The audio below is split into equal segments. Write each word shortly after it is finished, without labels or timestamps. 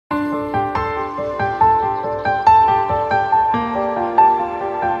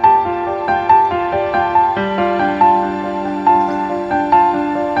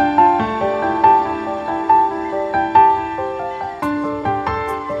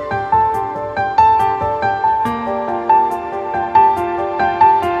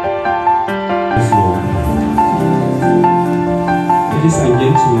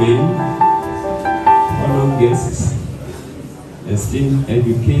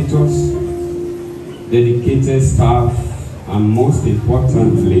educators, dedicated staff, and most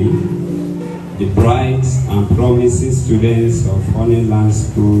importantly, the bright and promising students of HONEYLAND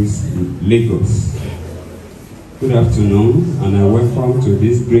Schools, Lagos. Good afternoon, and I welcome to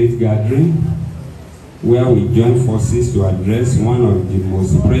this great gathering where we join forces to address one of the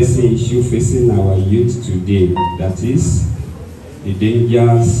most pressing issues facing our youth today, that is, the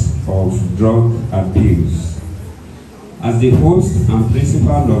dangers of drug abuse. As the host and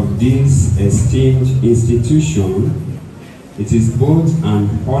principal of this esteemed institution, it is both an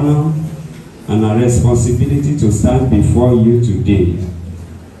honor and a responsibility to stand before you today.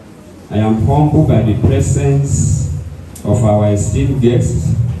 I am humbled by the presence of our esteemed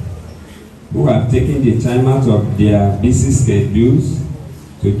guests who have taken the time out of their busy schedules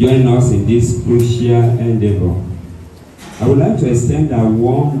to join us in this crucial endeavor. I would like to extend a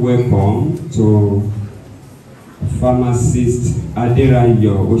warm welcome to Pharmacist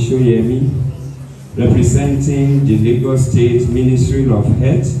Aderayo Oshoyemi, representing the Lagos State Ministry of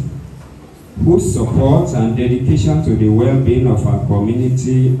Health, whose support and dedication to the well-being of our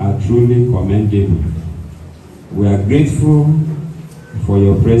community are truly commendable. We are grateful for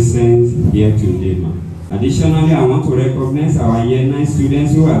your presence here today, ma'am. Additionally, I want to recognize our Year 9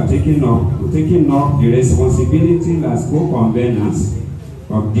 students who have taken up the responsibility as co-conveners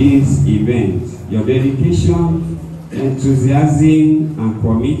of this event. Your dedication, enthusiasm, and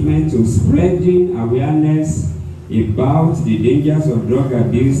commitment to spreading awareness about the dangers of drug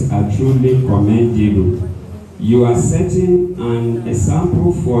abuse are truly commendable. You are setting an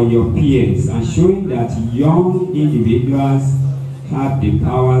example for your peers and showing that young individuals have the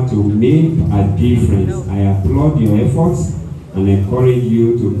power to make a difference. I applaud your efforts and encourage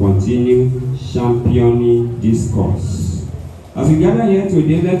you to continue championing this cause. As we gather here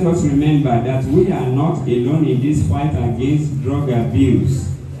today, let us remember that we are not alone in this fight against drug abuse.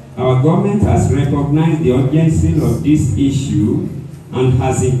 Our government has recognized the urgency of this issue and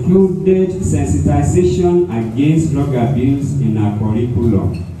has included sensitization against drug abuse in our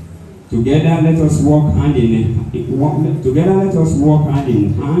curriculum. Together, let us work hand in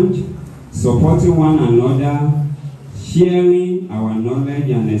hand, supporting one another, sharing our knowledge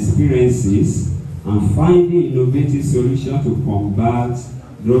and experiences, and finding innovative solutions to combat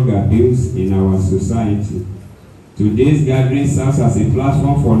drug abuse in our society. Today's gathering serves as a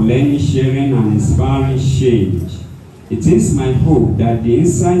platform for learning, sharing, and inspiring change. It is my hope that the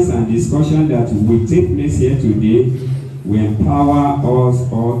insights and discussion that will take place here today will empower us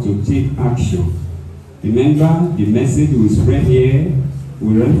all to take action. Remember, the message we spread here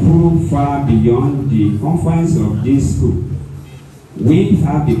will ripple far beyond the confines of this school. We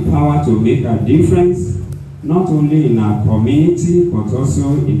have the power to make a difference, not only in our community, but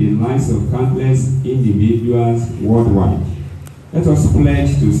also in the lives of countless individuals worldwide. Let us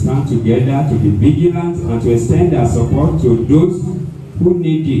pledge to stand together, to be vigilant, and to extend our support to those who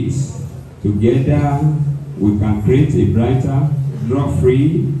need it. Together, we can create a brighter,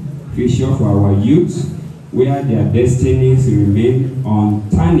 drug-free future for our youth, where their destinies remain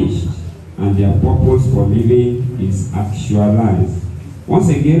untarnished and their purpose for living is actualized. Once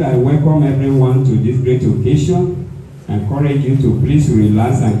again, I welcome everyone to this great occasion. I encourage you to please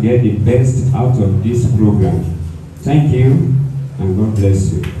relax and get the best out of this program. Thank you, and God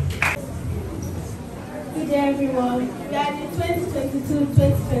bless you. Good day, everyone. We are the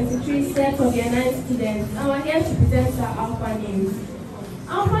 2022-2023 set of Year 9 students, and we're here to present our alpha names.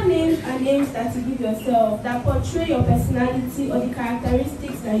 Alpha names are names that you give yourself that portray your personality or the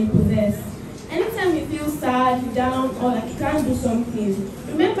characteristics that you possess. Anytime you feel sad, down, or like you can't do something,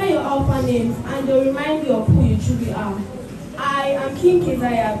 remember your alpha names and they'll remind you of who you truly are. I am King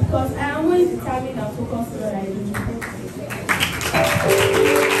Keziah because I am always determined and focused on what I do.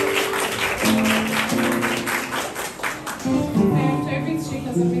 I am terrific street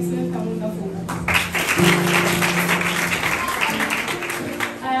because I'm excellent and wonderful.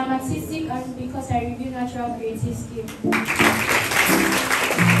 I am artistic and because I reveal natural creative skill.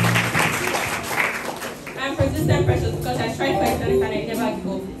 I am persistent precious because I strive for excellence and I never give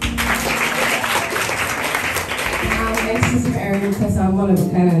up. I'm exclusive Aaron because I'm one of a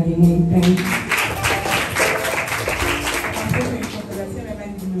kind and unique. Thank you.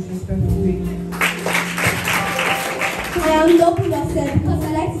 I am double myself because I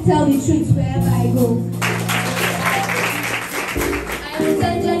like to tell the truth wherever I go. I am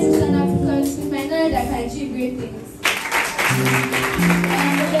intelligent and because with my knowledge I can achieve great things. I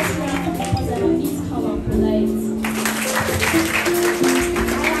am the best friend because I am easy, calm, and polite.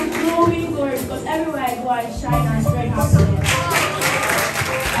 I am glowing glory because everywhere I go I shine and spread happiness.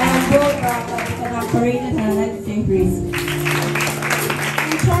 I am bold because I'm courageous and I like to take risks.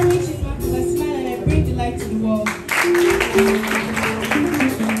 the world.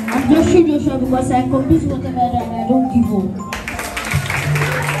 I'm Joshua because I compete whatever and I don't give up.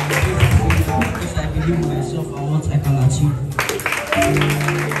 Because I believe in myself and what I can achieve.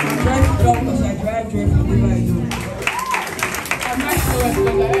 I'm trying to job because I drive joy for whatever I do. I'm not sure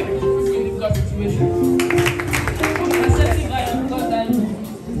because I had a difficult situation. I'm accepting I am because I know.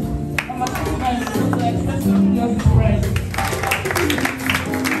 I'm accepting I am because I express my love with pride.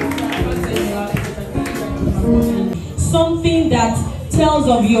 Something that tells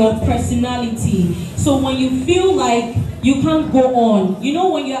of your personality. So when you feel like you can't go on, you know,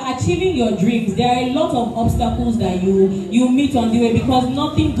 when you're achieving your dreams, there are a lot of obstacles that you meet on the way because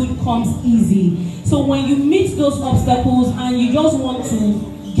nothing good comes easy. So when you meet those obstacles and you just want to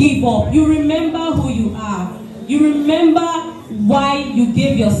give up, you remember who you are. You remember why you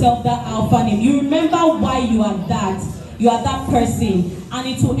gave yourself that alpha name. You remember why you are that. You are that person, and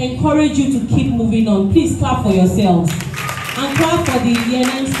it will encourage you to keep moving on. Please clap for yourselves. And clap for the year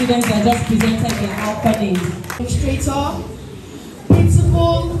 9 students that just presented their alpha names. Administrator,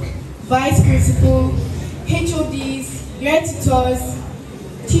 principal, vice principal, HODs, your tutors,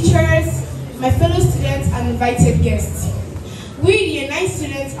 teachers, my fellow students, and invited guests. We, the year 9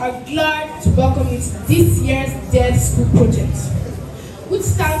 students, are glad to welcome you to this year's Dead School Project, which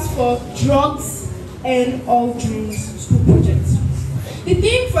stands for Drugs and All Dreams School Project. The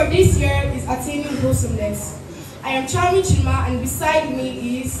theme for this year is Attaining Wholesomeness. I am Charmy Chima, and beside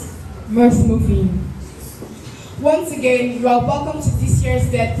me is Mercy Muffin. Once again, you are welcome to this year's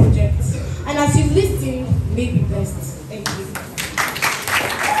Dead Project. And as you listen, may be blessed. Thank you.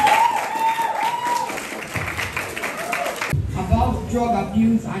 About drug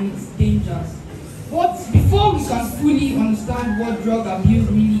abuse and its dangers. But before we can fully understand what drug abuse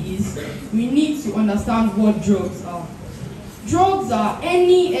really is, we need to understand what drugs are. Drugs are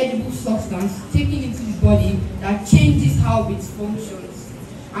any edible substance taken into the body that changes how it functions.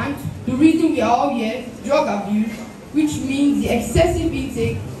 And the reason we are all here, drug abuse, which means the excessive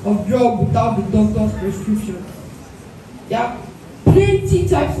intake of drug without the doctor's prescription. There are plenty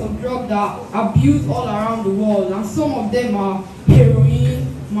types of drugs that are abused all around the world, and some of them are heroin,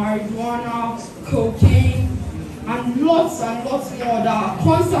 marijuana, cocaine, and lots more that are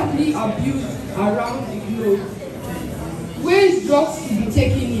constantly abused around the globe. Ways drugs to be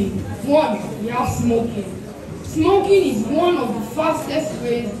taken in. 1, we have smoking. Smoking is one of the fastest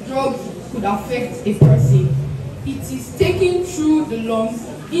ways drugs could affect a person. It is taken through the lungs,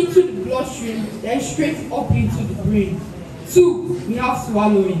 into the bloodstream, then straight up into the brain. 2, we have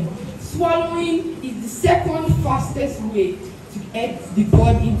swallowing. Swallowing is the second fastest way to get the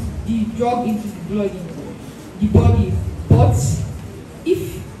drug into the body.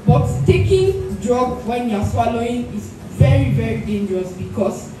 But taking drug when you are swallowing is very, very dangerous,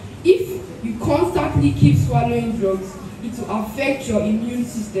 because if you constantly keep swallowing drugs, it will affect your immune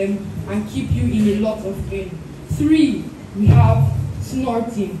system and keep you in a lot of pain. 3, we have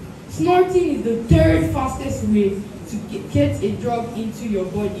snorting. Snorting is the third fastest way to get a drug into your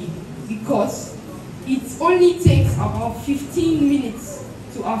body, because it only takes about 15 minutes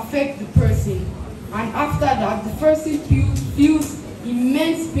to affect the person, and after that the person feels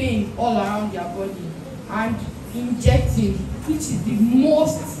immense pain all around their body. And injecting, which is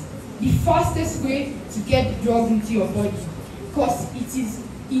the fastest way to get the drug into your body, because it is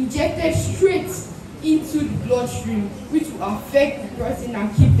injected straight into the bloodstream, which will affect the person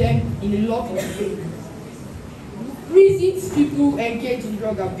and keep them in a lot of pain. Reasons people engage in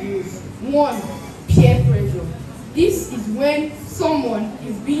drug abuse. 1, peer pressure. This is when someone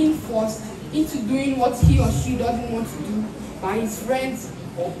is being forced into doing what he or she doesn't want to do by his friends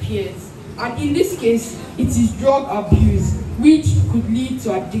or peers. And in this case, it is drug abuse, which could lead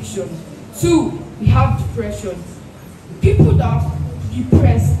to addiction. 2, we have depression. People that are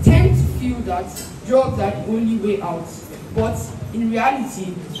depressed tend to feel that drugs are the only way out. But in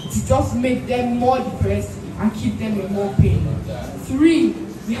reality, it just makes them more depressed and keep them in more pain. 3,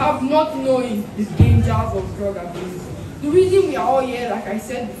 we have not knowing the dangers of drug abuse. The reason we are all here, like I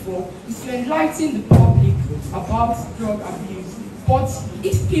said before, is to enlighten the public about drug abuse. But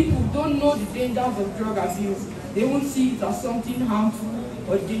if people don't know the dangers of drug abuse, they won't see it as something harmful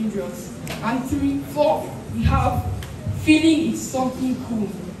or dangerous. And 4, we have feeling it's something cool.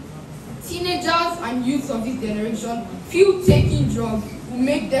 Teenagers and youths of this generation feel taking drugs will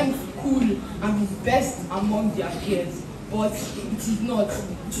make them cool and be best among their peers. But it is not.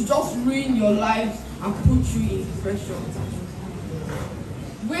 It will just ruin your lives and put you in depression.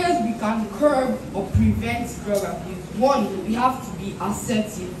 Ways we can curb or prevent drug abuse. 1, we have to be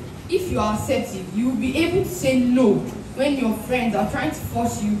assertive. If you are assertive, you will be able to say no when your friends are trying to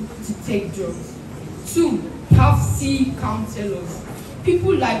force you to take drugs. 2, we have C counselors.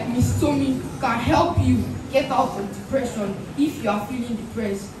 People like Miss Tommy can help you get out of depression if you are feeling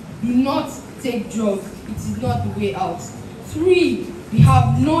depressed. Do not take drugs. It is not the way out. 3, we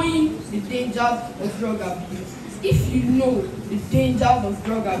have knowing the dangers of drug abuse. If you know the dangers of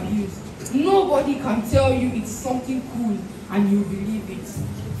drug abuse, nobody can tell you it's something cool and you believe it.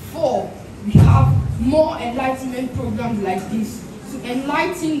 4, we have more enlightenment programs like this to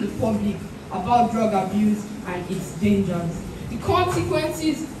enlighten the public about drug abuse and its dangers. The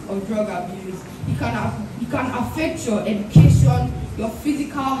consequences of drug abuse, it can affect your education, your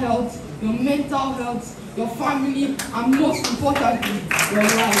physical health, your mental health, your family, and most importantly, your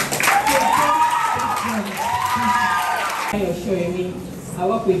life. I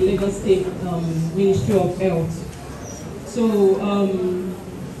work with Lagos State Ministry of Health. So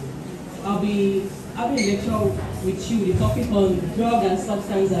I'll be having a lecture with you, the topic on drug and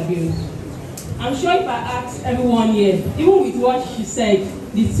substance abuse. I'm sure if I ask everyone here, even with what she said,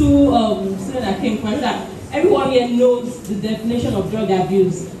 the two students that came from, that everyone here knows the definition of drug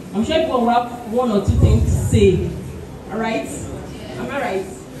abuse. I'm sure everyone will have 1 or 2 things to say. Alright? Am I right?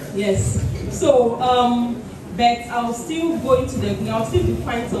 Yes. So, but I'll still go into I'll still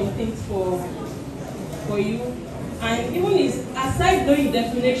define some things for you. And even aside knowing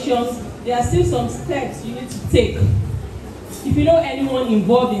definitions, there are still some steps you need to take. If you know anyone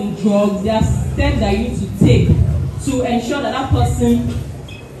involved in drugs, there are steps that you need to take to ensure that that person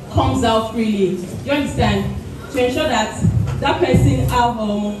comes out freely. Do you understand? To ensure that that person have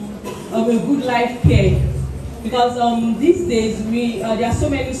a good life care. Because these days there are so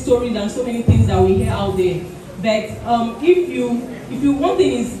many stories and so many things that we hear out there. But if you one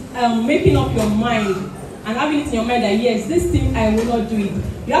thing is making up your mind and having it in your mind that yes, this thing I will not do it.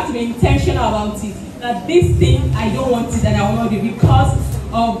 You have to be intentional about it. That this thing I don't want it and I will not do it because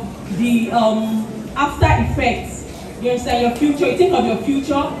of the after effects. You understand your future. You think of your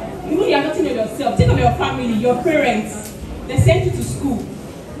future. Even you are not thinking of yourself. Think of your family, your parents. They sent you to school.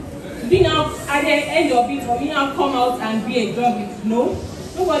 You now at the end of it, or you now come out and be a drug addict. No,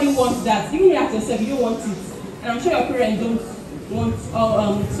 nobody wants that. Even you ask yourself, you don't want it. And I'm sure your parents don't want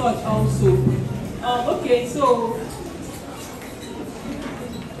such also. Okay, so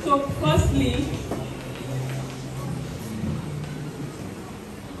firstly,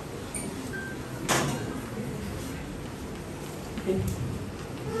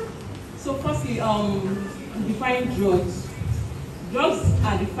 define drugs. Drugs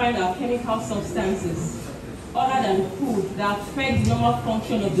are defined as chemical substances other than food that affect the normal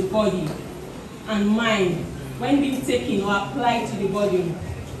function of the body and mind when being taken or applied to the body.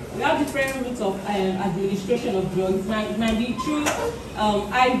 We have different routes of administration of drugs. It might be through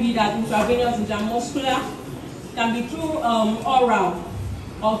IV, that intravenous, intramuscular. It can be through oral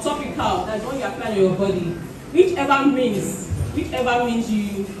or topical, that's what you apply to your body. Whichever means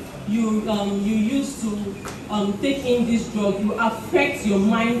you use to take in this drug, you affect your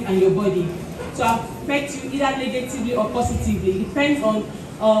mind and your body. To affect you either negatively or positively. It depends on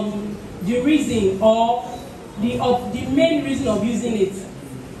the reason or the main reason of using it.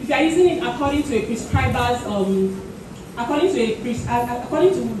 If you are using it according to a prescriber's, according to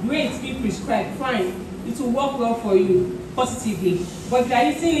the way it's being prescribed, fine, it will work well for you positively. But if you are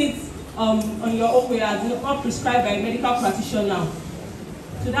using it on your own way, as not prescribed by a medical practitioner,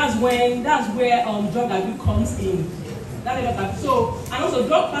 so that's where drug abuse comes in. So, and also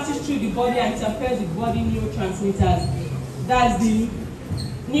drug passes through the body and interferes with body neurotransmitters. That's the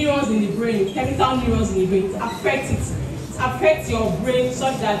neurons in the brain, chemical neurons in the brain. It affects your brain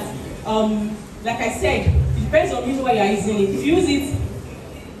such that, like I said, it depends on the reason why you are using it. If you use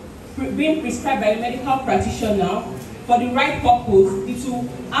it being prescribed by a medical practitioner for the right purpose, it will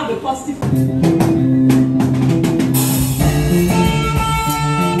have a positive.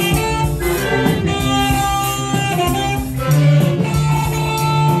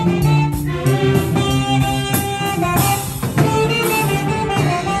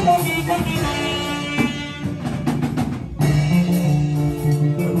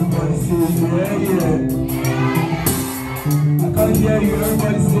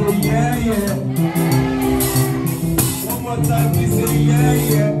 Everybody say yeah, yeah. One more time, we say yeah,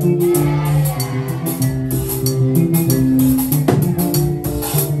 yeah.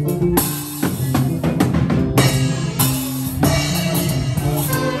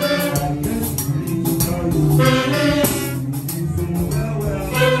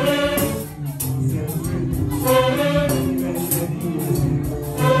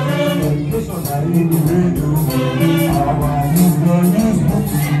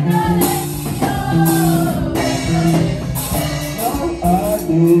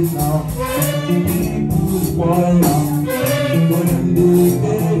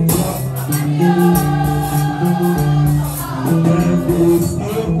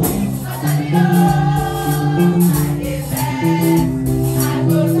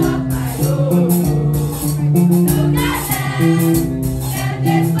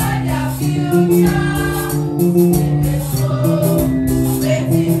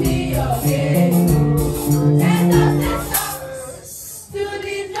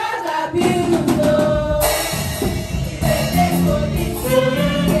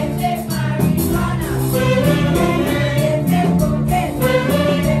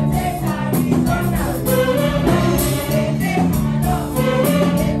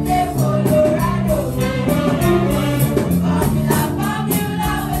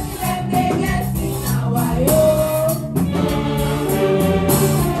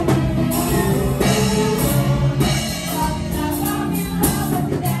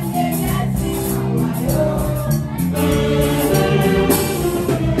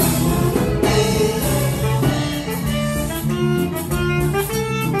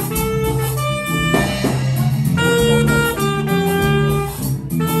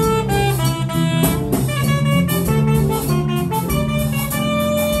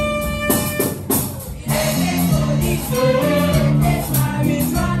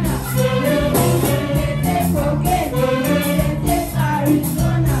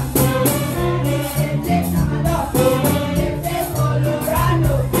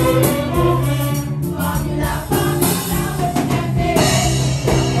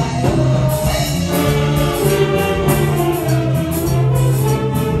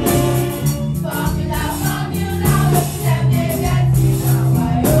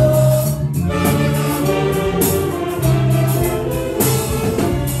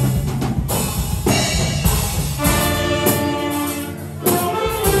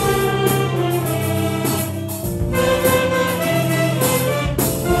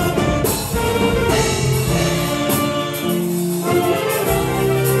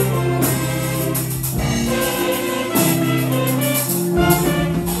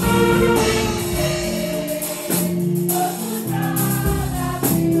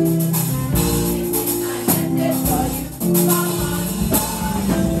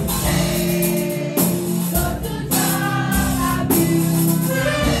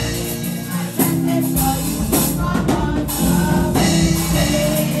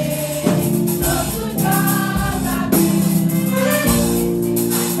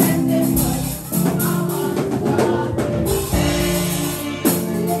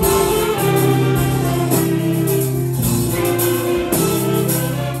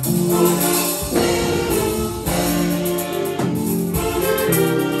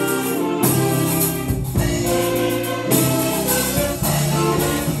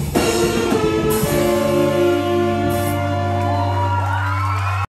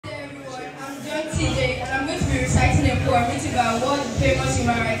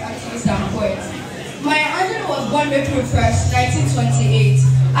 April 1st, 1928.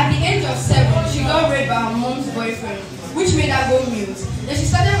 At the age of 7, she got raped by her mom's boyfriend, which made her go mute. Then she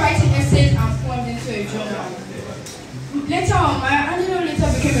started writing essays and poems into a journal. Later on, Maya Angelou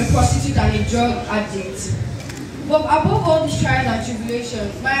became a prostitute and a drug addict. But above all these trials and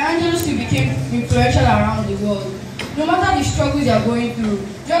tribulations, Maya Angelou still became influential around the world. No matter the struggles you are going through,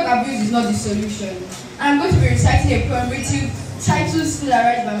 drug abuse is not the solution. I'm going to be reciting a poem titled Still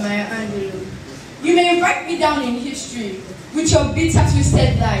Arise by Maya Angelou. You may write me down in history with your bitter,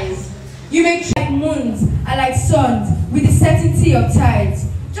 twisted lies. You may like moons and like suns with the certainty of tides.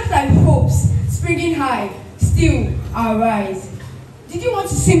 Just like hopes springing high, still I'll rise. Did you want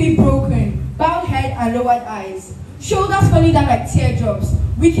to see me broken, bowed head and lowered eyes? Shoulders falling down like teardrops,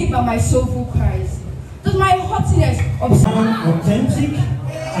 weakened by my soulful cries. Does my haughtiness authentic,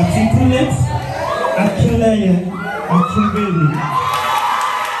 articulate, accurate, accurate.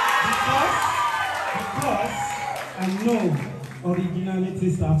 Because I know originality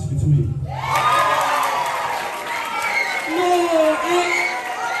starts with me. No,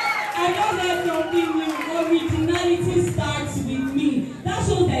 I don't have something new. Originality starts with me. That's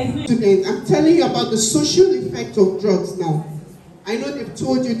what there is. Today, I'm telling you about the social effect of drugs now. I know they've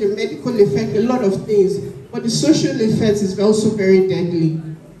told you the medical effect, a lot of things, but the social effect is also very deadly.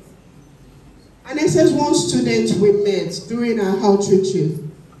 And I said one student we met during our outreaches.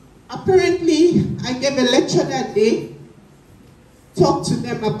 Apparently, I gave a lecture that day, talked to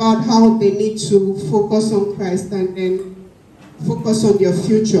them about how they need to focus on Christ and then focus on their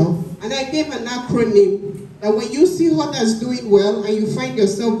future. And I gave an acronym that when you see others doing well and you find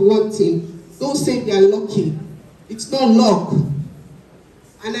yourself wanting, don't say they're lucky. It's not luck.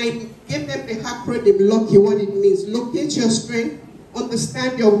 And I gave them the acronym LUCKY, what it means. Locate your strength,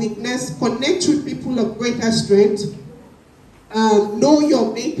 understand your weakness, connect with people of greater strength, know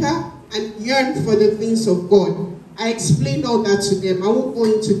your maker, and yearn for the things of God. I explained all that to them. I won't go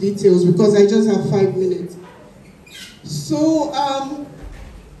into details because I just have 5 minutes. So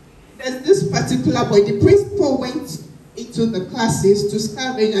there's this particular boy. The principal went into the classes to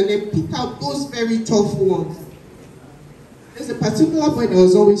scavenge and then pick out those very tough ones. There's a particular boy that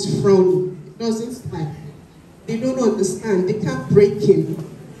was always frowning. It doesn't smile. They don't understand. They can't break him.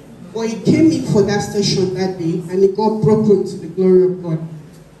 But he came in for that session that day and he got broken to the glory of God.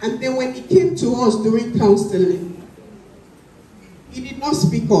 And then when he came to us during counseling, he did not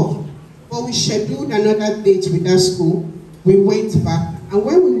speak up. But we scheduled another date with that school. We went back. And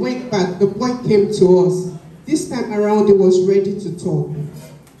when we went back, the boy came to us. This time around, he was ready to talk.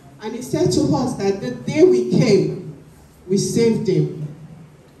 And he said to us that the day we came, we saved him.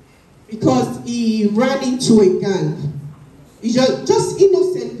 Because he ran into a gang. He just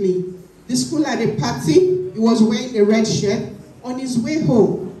innocently, the school had a party. He was wearing a red shirt. On his way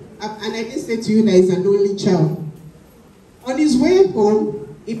home, and I didn't say to you that he's an only child. On his way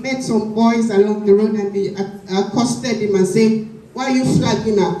home, he met some boys along the road and they accosted him and said, "Why are you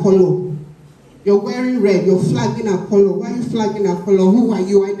flagging our color? You're wearing red, you're flagging our color. Why are you flagging our color? Who are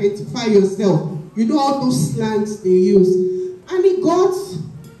you? Identify yourself." You know all those slangs they use. And he got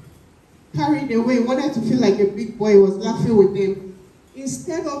carried away, wanted to feel like a big boy, was laughing with them.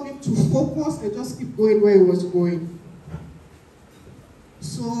 Instead of him to focus and just keep going where he was going.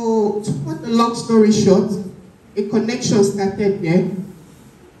 So, to cut the long story short, a connection started there,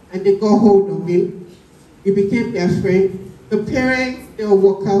 and they got hold of him. He became their friend. The parents, they were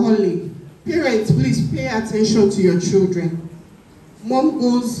workaholic. Parents, please pay attention to your children. Mom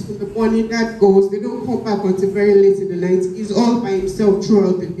goes in the morning, dad goes. They don't come back until very late in the night. He's all by himself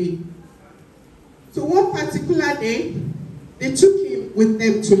throughout the day. So one particular day, they took him with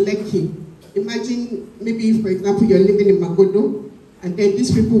them to Lekki. Imagine, maybe, for example, you're living in Magodo, and then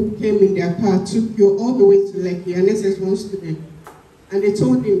these people came in their car, took you all the way to Lekki, an SS1 student. And they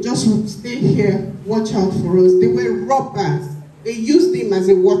told him, just stay here, watch out for us. They were robbers. They used him as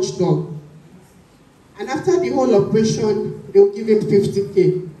a watchdog. And after the whole operation, they will give him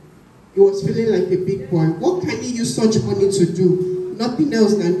 50K. He was feeling like a big boy. What can he use such money to do? Nothing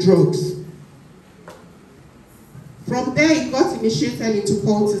else than drugs. From there, he got initiated into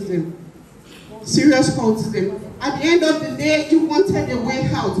cultism. Serious cultism. At the end of the day, he wanted a way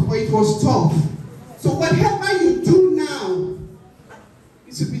out, but it was tough. So whatever you do now,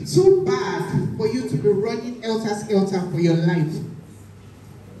 it would be too bad for you to be running helter-skelter for your life.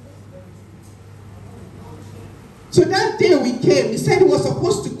 So that day we came, he said he was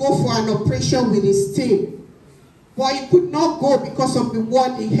supposed to go for an operation with his team. But he could not go because of the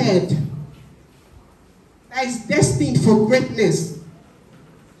word he had. That is destined for greatness.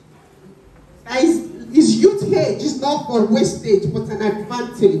 That is, his youth age is not for wastage, but an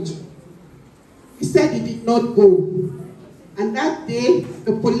advantage. He said he did not go. And that day,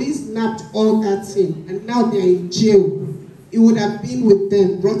 the police nabbed all that thing, and now they are in jail. He would have been with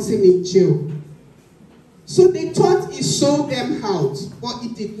them, brought him in jail. So they thought he sold them out, but he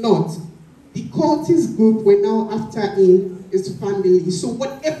did not. The cultist group were now after him, his family. So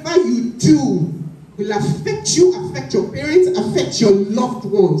whatever you do will affect you, affect your parents, affect your loved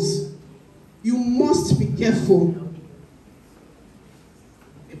ones. You must be careful.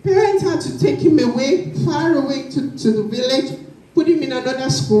 The parents had to take him away, far away to the village, put him in another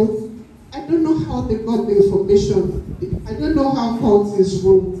school. I don't know how they got the information. I don't know how cultists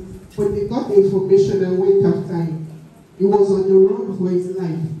roll. But they got the information and went after him. He was on the run for his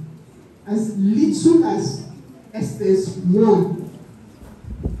life. As little as SS1.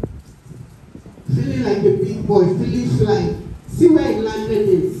 Feeling like a big boy, feeling fly. See where he landed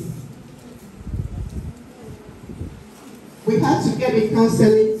in. We had to get a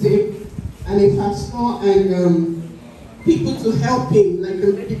counseling team and a pastor and people to help him, like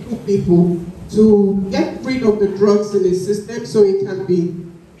the medical people, to get rid of the drugs in his system so he can be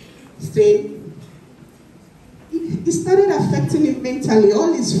sane. It started affecting him mentally.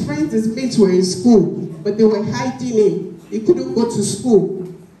 All his friends, his mates were in school, but they were hiding him. He couldn't go to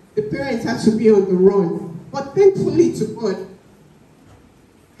school. The parents had to be on the run. But thankfully to God,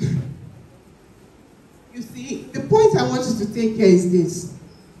 you see, the point I want you to take here is this.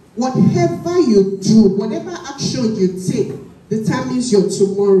 Whatever you do, whatever action you take, determines your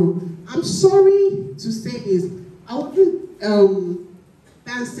tomorrow. I'm sorry to say this. I wouldn't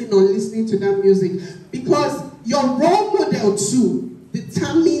dancing or listening to that music, because your role model too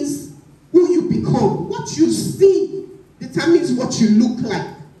determines who you become. What you see determines what you look like.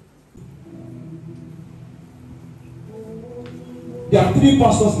 There are 3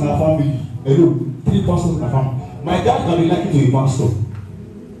 pastors in our family. Hello, 3 pastors in our family. My dad can be likened to a pastor.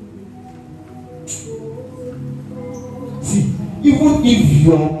 See, even if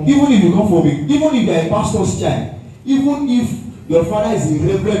you come from it, even if you are a pastor's child, even if your father is a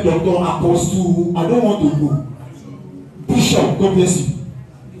reverend, doctor, apostle, I don't want to know. Bishop, God bless you.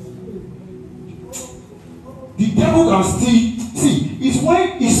 The devil can still see. It's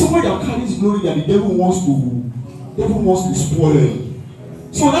someone that carries glory that the devil wants to spoil it.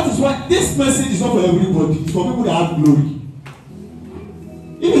 So that is why this message is not for everybody. It's for people that have glory.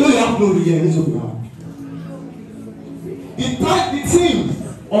 If you know you have glory, yeah, it's what you have. The theme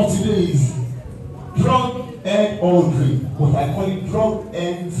of today is drug end all dream, but I call it drug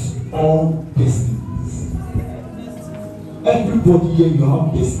ends all destinies. Everybody here, you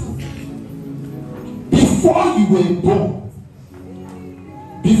have destiny. Before you were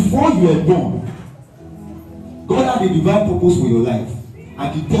born, God had a divine purpose for your life,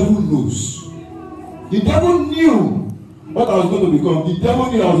 and the devil knows. The devil knew what I was going to become. The devil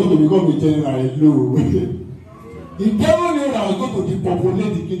knew I was going to become a general. No. The devil knew I was going to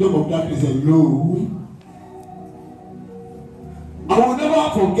depopulate the kingdom of darkness. No. I will never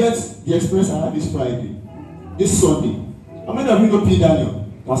forget the experience I had this Friday, this Sunday. How many of you know P. Daniel,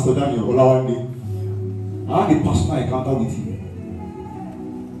 Pastor Daniel Olawande? I had a personal encounter with him.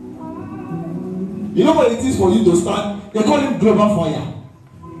 You know what it is for you to stand? They call him Global Fire.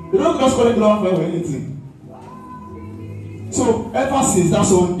 They don't just call him Global Fire for anything. So ever since that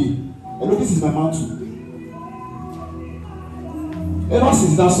Sunday, I know this is my mantle. Ever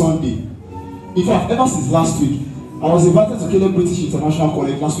since that Sunday, in fact, ever since last week, I was invited to Caleb British International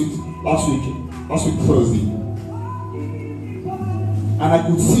College last week Thursday. And I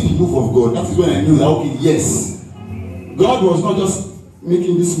could see the move of God. That is when I knew that, okay, yes, God was not just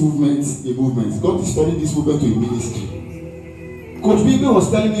making this movement a movement. God is turning this movement to a ministry. Coach Bibi was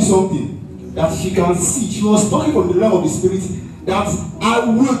telling me something that she can see. She was talking from the realm of the spirit that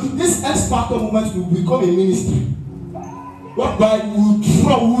this X Factor movement will become a ministry. Whereby we will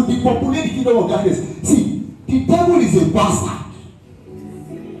depopulate the kingdom of darkness. See, the devil is a bastard.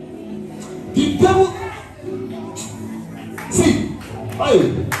 The devil. See, hey.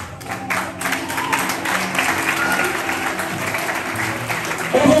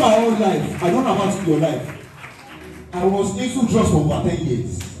 Over my whole life, I don't know about your life. I was into drugs for over 10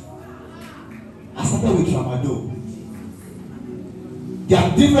 years. I started with tramadol. There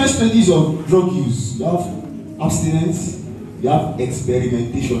are different stages of drug use. You have abstinence. You have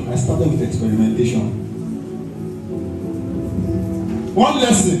experimentation. I started with experimentation. One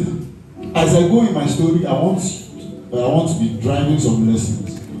lesson, as I go in my story, I want to be driving some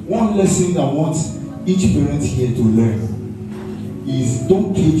lessons. One lesson I want each parent here to learn is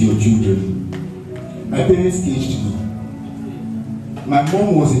don't cage your children. My parents caged me. My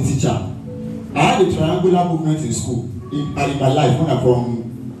mom was a teacher. I had a triangular movement in school in my life from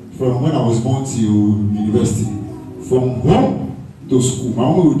when I was born to university. From home to school. My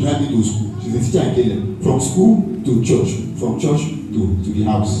mom would drive me to school. She's a teacher in Caleb. From school to church. From church to the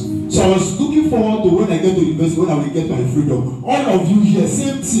house. So I was looking forward to when I get to university, when I will get my freedom. All of you here,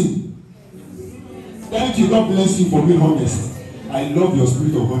 same thing. Thank you. God bless you for being honest. I love your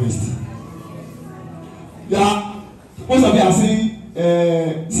spirit of honesty. Yeah, most of you are saying,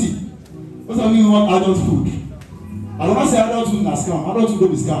 see, most of you want adult food. I don't want to say adult food is scam. Adult food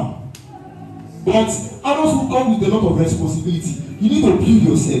don't be scam. But adults who come with a lot of responsibility, you need to build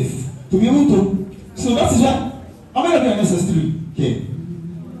yourself to be able to. So that is why. How many of you are SS3 here?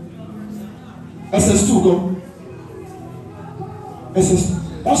 SS2 come. SS.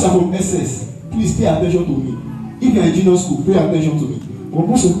 Once I'm from SS, please pay attention to me. If you are in junior school, pay attention to me. But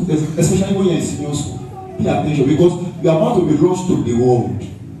most of, especially when you are in senior school, pay attention because you are about to be launched to the world.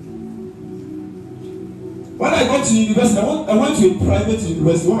 When I got to university, I went to a private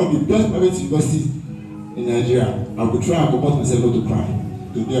university, one of the best private universities in Nigeria. I would try and comport myself not to cry.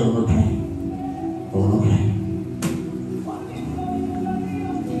 Today I will not cry. I will not cry.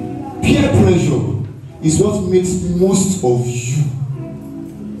 Peer pressure is what makes most of you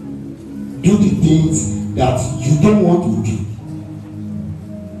do the things that you don't want to do.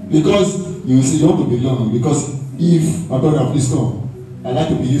 Because you say you want to belong. Because if my brother, please come, I like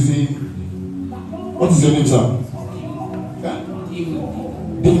to be using. What is your name, sir?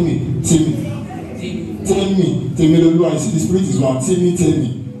 Tell me. I see the spirit is one. Tell me.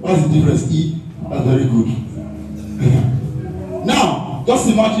 What's the difference? That's very good. Now, just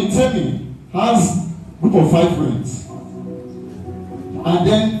imagine, tell me, has a group of 5 friends. And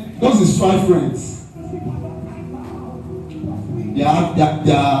then, those is 5 friends. they have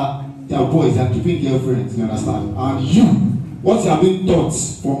their boys, they are keeping girlfriends, you understand? And you, what you are being taught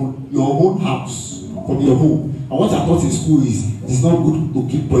from your own house, from your home, and what you are taught in school is it's not good to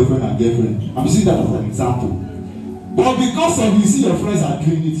keep boyfriend and girlfriend. I'm using that as an example. But because of you see your friends are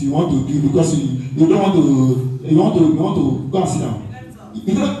doing it, you want to do it because you don't want to go and sit down.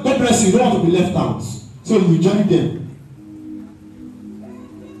 You don't, God bless you, you don't want to be left out. So you join them.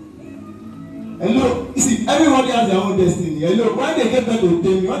 Hello, you see, everybody has their own destiny. Hello, when they get back to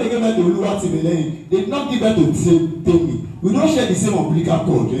Temi, when they get back to Oluwatimileyin, they did not give back to Temi. We don't share the same umbilical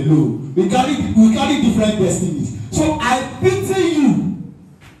cord. Hello, we carry different destinies. So I pity you.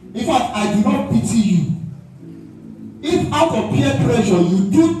 In fact, I do not pity you. If out of peer pressure you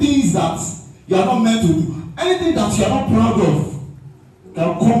do things that you are not meant to do, anything that you are not proud of,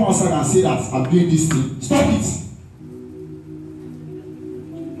 can come outside and say that I'm doing this thing. Stop it.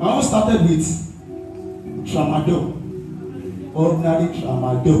 I almost started with tramadol, ordinary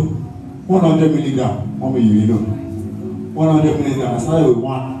tramadol, 100 milligram. How many you know? 100 milligram. I started with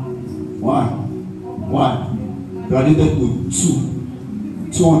one, graduated to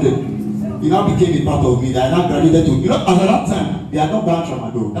 200. It now became a part of me that I now graduated to. You know, at that time, they had not banned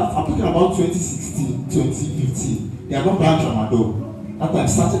tramadol. I'm talking about 2016, 2015. They had not banned tramadol. That time,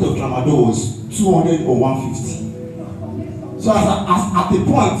 started of tramadol was 200 or 150. So as at a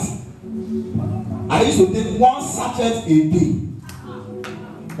point, I used to take one sachet a day.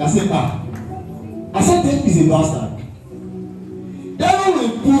 That's it. I said, "Take is a bastard." Devil will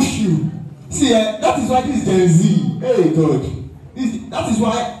push you. See, that is why this Gen Z. Hey God, that is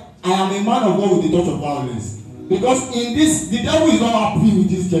why I am a man of God with a touch of violence. Because in this, the devil is not happy with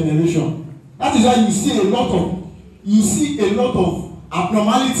this generation. That is why you see a lot of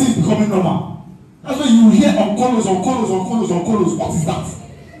abnormalities becoming normal. That's why you hear on colors. What is that?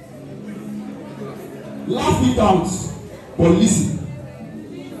 Laugh it out, but listen.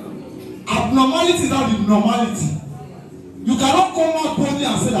 Abnormality is not the normality. You cannot come out boldly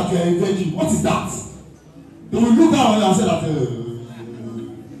and say that you are a virgin. What is that? They will look down on you and say that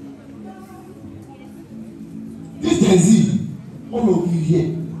this Gen Z, all of you here,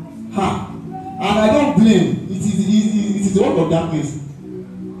 and I don't blame. It is the work of darkness.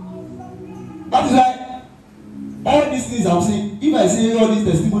 That is why all these things I'm saying, if I say all this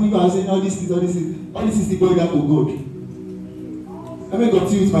testimony, if I'm saying all these things still going back to God. Let me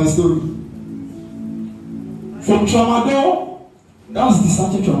continue with my story. From tramadol, that was the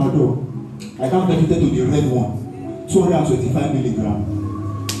sachet tramadol. I now dedicated to the red one, 225 milligram.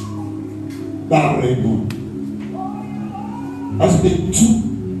 That red one. I have to take 2.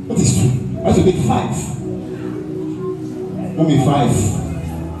 What is 2? I have to take 5. Only 5.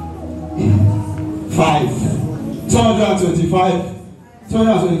 225 plus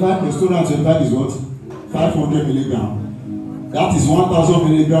 225 is what? 500 milligram. That is 1000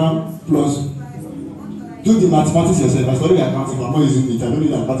 milligram plus. Do the mathematics yourself. I studied accounting, but I'm not using it. I don't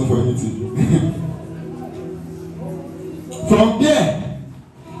need accounting for anything. From there,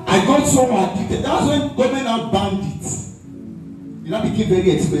 I got so addicted. That's when government now banned it. It now became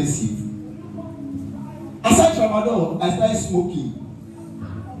very expensive. Aside tramadol, I started smoking.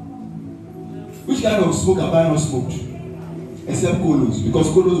 Which kind of smoke have I not smoked? Except colos, because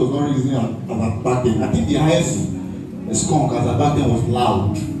colos was not reason about back then. I think the highest skunk as back then was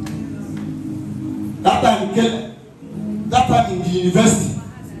loud. That time in the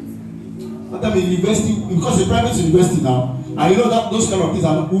university, because the private university now, and you know that those kind of things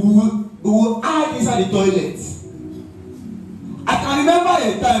are we will hide inside the toilet. I can remember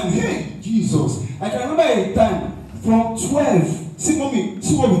a time, hey Jesus, I can remember a time from 12. See what we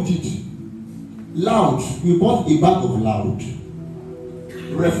did. Loud, we bought a bag of loud.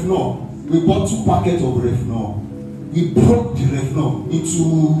 Refnol, we bought 2 packets of Refnol. We broke the Refnol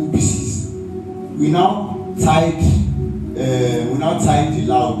into pieces. We now tied the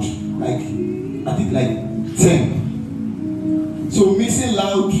loud, I think 10. So mixing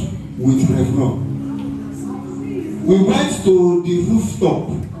loud with Refnol. We went to the rooftop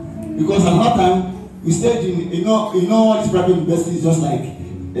because at that time we stayed in all these private universities just like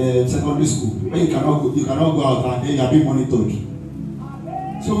secondary school where you cannot go out and then you are being monitored.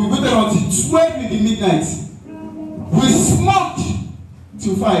 So we waited until 12 in the midnight. We smoked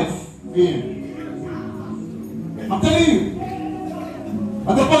till 5 a.m. I'm telling you.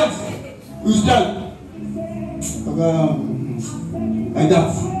 At the point we started like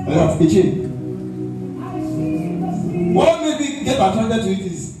that, pitching. What made me get attracted to it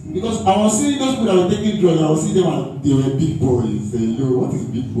is because I was seeing those people that were taking drugs. I was seeing them and they were big boys. Yo, what is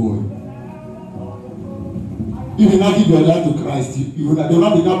big boy? If you now give your life to Christ, they will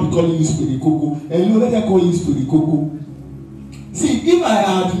not be calling you Spirit Coco. Hello, let them call you Spirit Coco. if I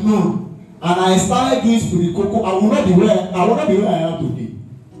had known and I started doing spirit cocoa, I would not be where I am today.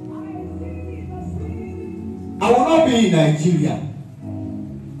 I will not be in Nigeria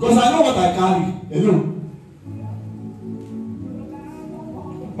because I know what I carry alone.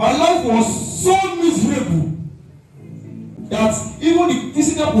 My life was so miserable that even the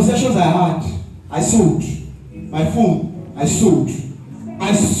physical possessions I had, I sold. My phone, I sold.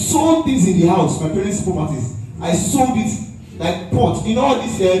 I sold things in the house, my parents' properties. I sold it like pot. You know all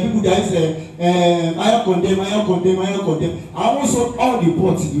these people that say, I condemn. I almost sold all the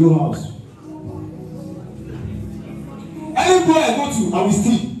pots in your house. Anywhere I go to, I will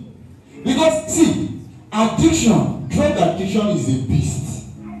steal. Because see, addiction, drug addiction is a beast.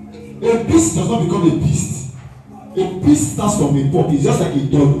 A beast does not become a beast. A beast starts from a puppy. It's just like a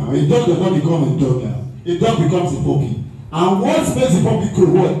dog now. A dog does not become a dog now. A dog becomes a puppy. And what makes the puppy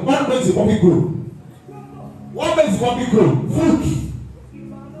grow? What makes the puppy grow? What makes the puppy grow? Food.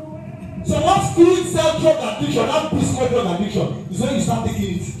 So what food self drug addiction, that beast called drug addiction, is when you start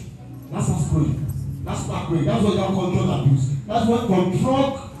taking it. That's what's growing. That's not great. That's what you call drug abuse. That's what from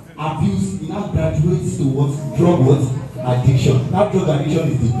drug abuse it now graduates to what drug addiction. That drug addiction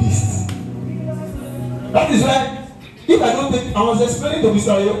is the beast. That is why if I don't take, I was explaining to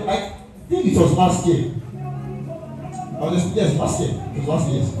Mr. Ayo, I think it was last year. Yes, last year. It was last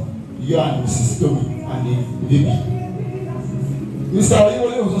year. You and Mrs. Tommy and the baby. Mr.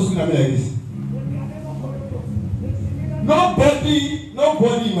 Ayo was just looking at me like this.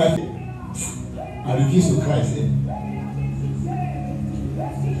 Nobody in my face. I refuse to cry.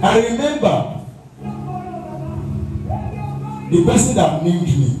 I remember the person that named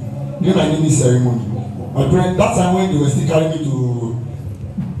me during my naming ceremony. My parents, that time when they were still carrying me to,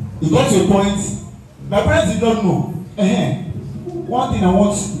 it got to a point, my parents did not know. One thing I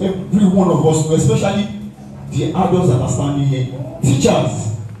want every one of us to, especially the adults that are standing here,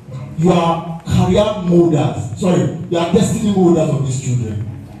 teachers, you are career molders. Sorry, you are destiny molders of these children.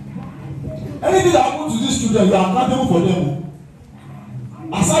 Anything that happens to these children, you are accountable for them.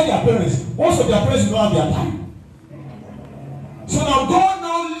 Aside their parents, most of their parents do not have their time. So now God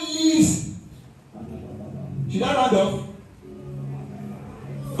now leaves. Should I round off?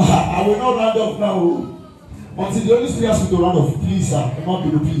 I will not round off now. Until the Holy Spirit asks me to round off. Please, sir. Come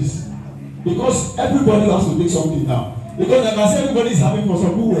on, please. Because everybody has to take something now. Because like I said, everybody is having for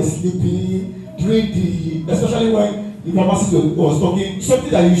some who were sleeping, drinking, especially when the pharmacist was talking, something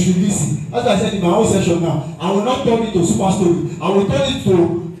that you should listen. As I said in my own session now, I will not turn it to super story. I will turn it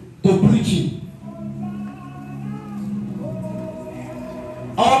to preaching.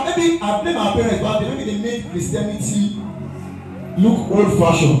 Or maybe I blame our parents, but maybe they made Christianity look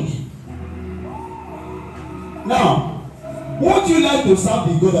old-fashioned. Now, would you like to serve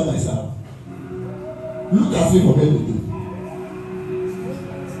the God that I serve? Look at me from head to toe.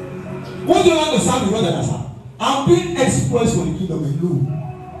 Would you like to serve the God that I serve? I'm being expressed for the kingdom alone.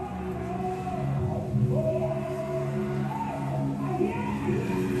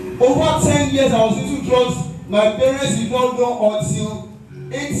 Over 10 years I was into drugs. My parents did not know until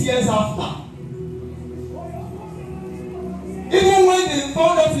 8 years after. Even when they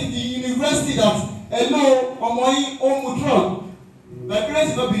found out in the university that hello, Omoyi, Omu drug, my parents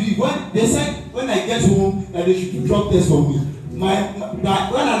did not believe. When they said when I get home that they should do drug test for me. When I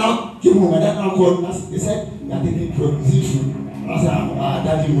now came home, my dad now called me. They said, "You are taking drugs. Is it true?" I said,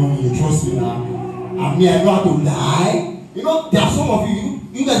 "Daddy, mommy, you trust me now." And me, I know how to lie. You know, there are some of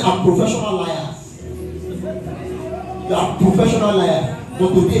you guys are professional liars. You are professional liars. But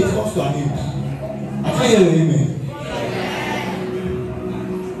today it comes to an end. I can't hear you, amen.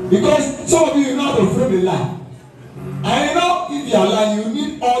 Because some of you know how to frame a lie. And you know, if you are lying, you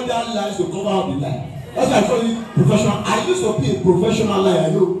need other lies to cover up the lie. That's why I call it professional. I used to be a professional liar, I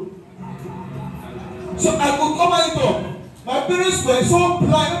know. So I could cover it up. My parents were so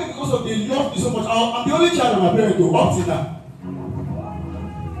blind, only because of they loved me so much. I'm the only child of my parents to up till now.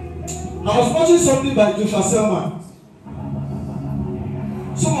 I was watching something by Joshua Selman.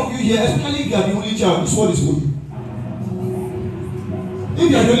 Some of you here, especially if you are the only child, this word is for you. If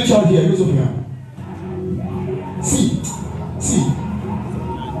you are the only child here, raise up your hand. See,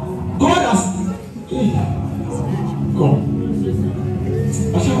 God has. Come.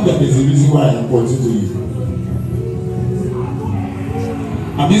 I show that there's a reason why I am pointing to you.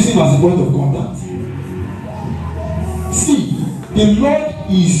 I'm using him as a point of contact. See, the Lord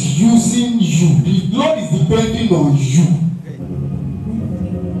is using you. The Lord is depending on you.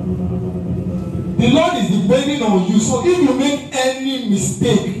 The Lord is depending on you. So if you make any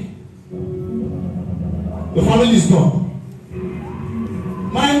mistake, the family is gone.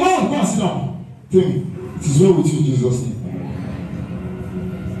 My mom, go and sit down. Tell me, it is well with you in Jesus' name.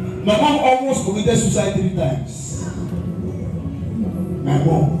 My mom almost committed suicide 3 times. My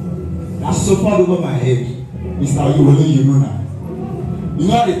mom, that suffered over my head. Mr. You know now. You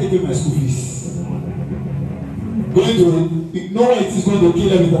know how they take my school fees. Going to, you know what it is going to kill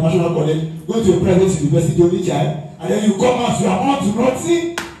them international college, going to a private university, the only child, and then you come out, you are on to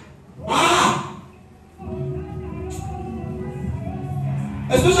nothing. Ah!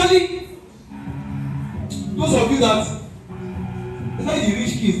 Especially those of you that, especially the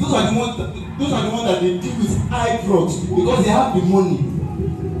rich kids, those are the ones that they deal with high drugs because they have the money.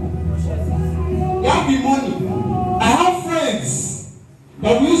 They have the money. I have friends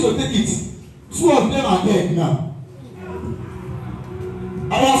that we used to take it. 2 of them are dead now.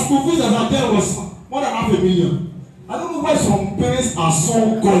 Our school fees as at then was more than $500,000. I don't know why some parents are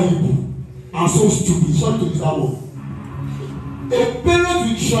so gullible and so stupid. Sorry to use that word. A parent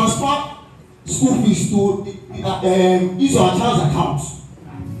will transfer school fees to use our child's account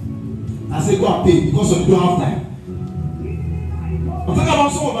and say go and pay because they don't have time. I'm talking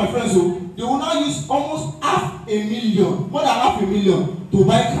about some of my friends who they will now use almost $500,000, more than $500,000 to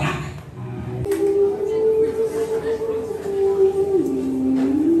buy crack.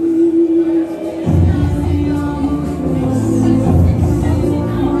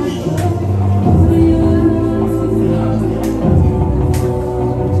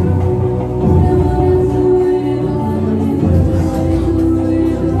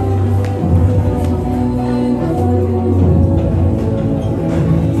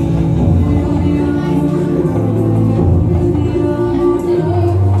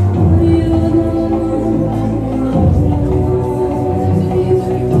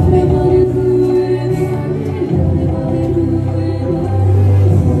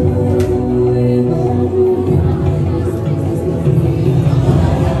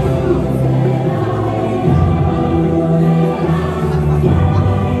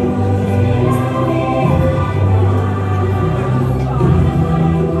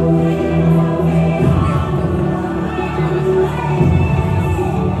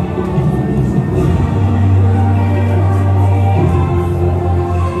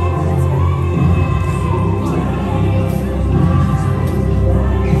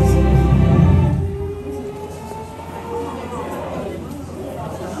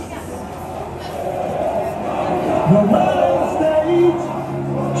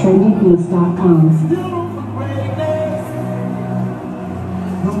 trendybeats.com.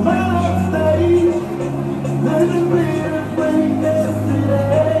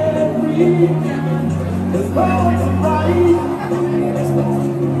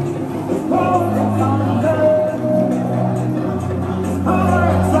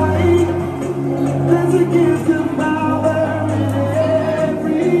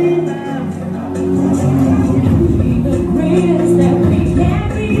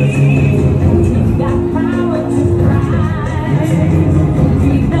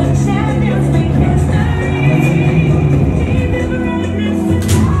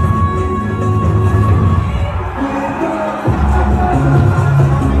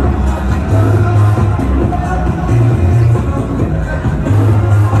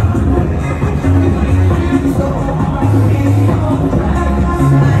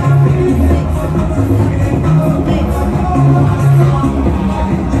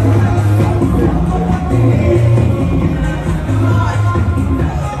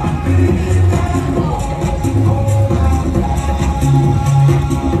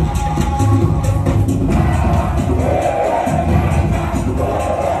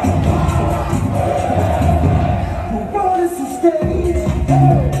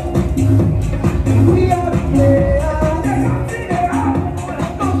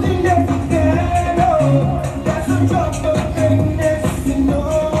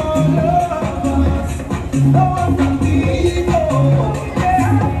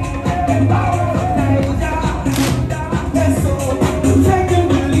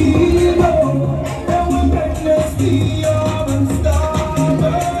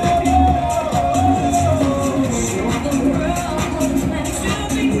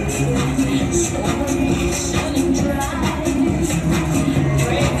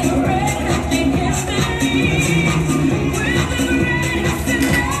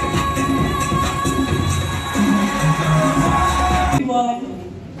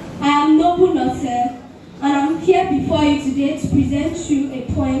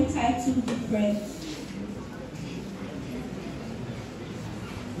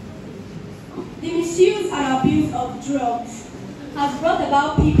 The misuse and abuse of drugs has brought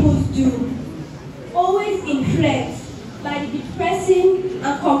about people's doom, always influenced by the depressing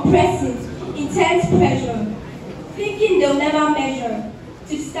and compressing intense pressure, thinking they'll never measure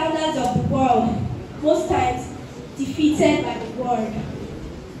to the standard defeated by the world?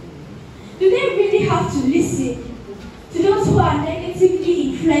 Do they really have to listen to those who are negatively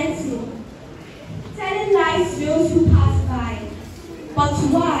influencing, telling lies to those who pass by? But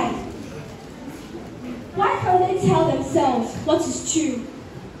why? Why can't they tell themselves what is true?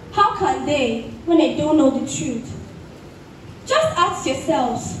 How can they when they don't know the truth? Just ask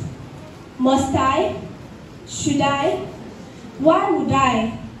yourselves, must I? Should I? Why would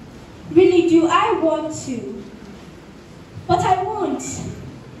I? Really, do I want to? But I won't.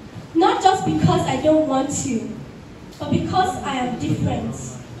 Not just because I don't want to, but because I am different.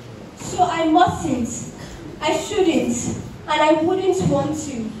 So I mustn't, I shouldn't, and I wouldn't want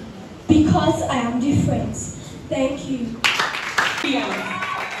to, because I am different. Thank you.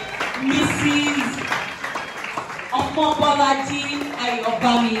 Mrs. Omobolaji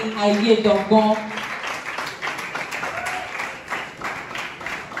Ayobami Ayedogbon.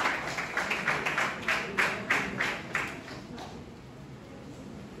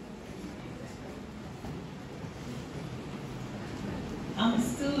 I'm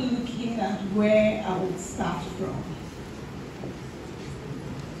still looking at where I would start from.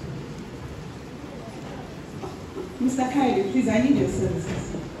 Mr. Kaide, please, I need your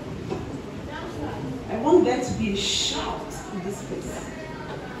services. I want there to be a shout in this place.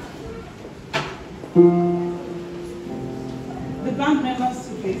 The band members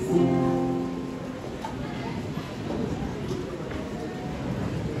to please.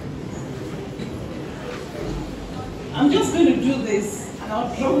 I'm just going to do this and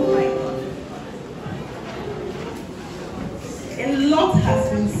I'll drop the mic. A lot has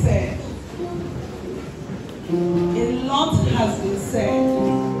been said. A lot has been said.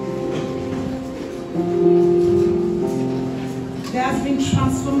 There has been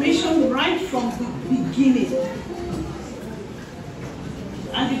transformation right from the beginning.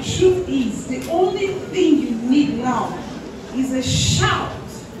 And the truth is, the only thing you need now is a shout.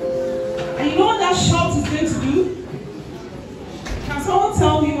 And you know what that shout is going to do? Can someone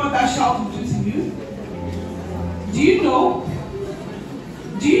tell me what that shout will do to you? Do you know?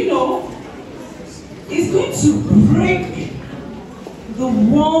 Do you know? It's going to break the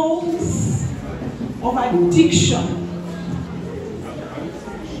walls of addiction.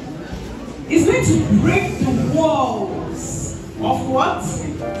 It's going to break the walls of what?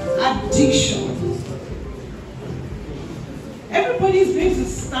 Addiction. Everybody is going to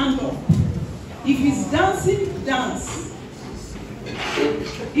stand up. If he's dancing, dance.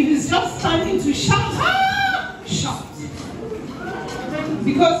 If he's just standing to shout, ah! Shout.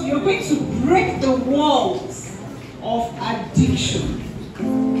 Because you're going to break the walls of addiction.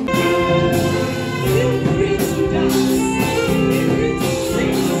 Feel free to dance. Feel free to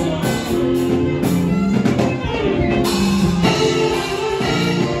sing this one.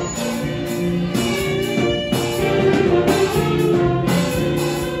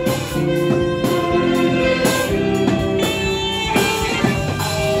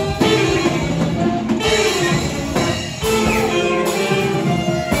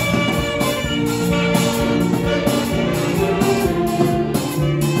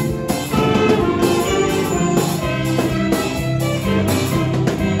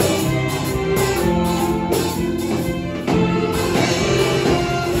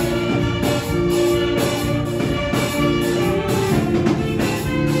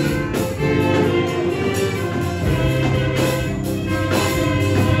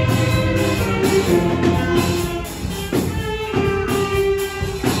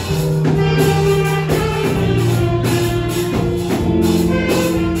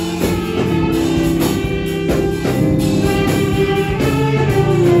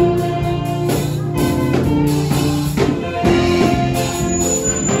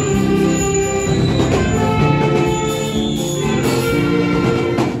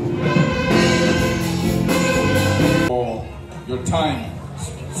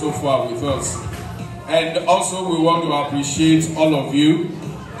 With us, and also we want to appreciate all of you.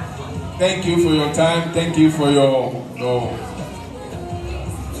 Thank you for your time. Thank you for your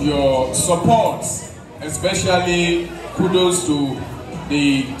support. Especially kudos to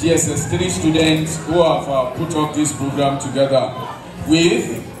the GSS3 students who have put up this program together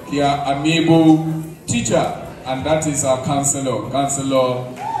with their amiable teacher, and that is our Councillor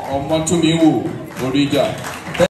Omotumiwu Orija.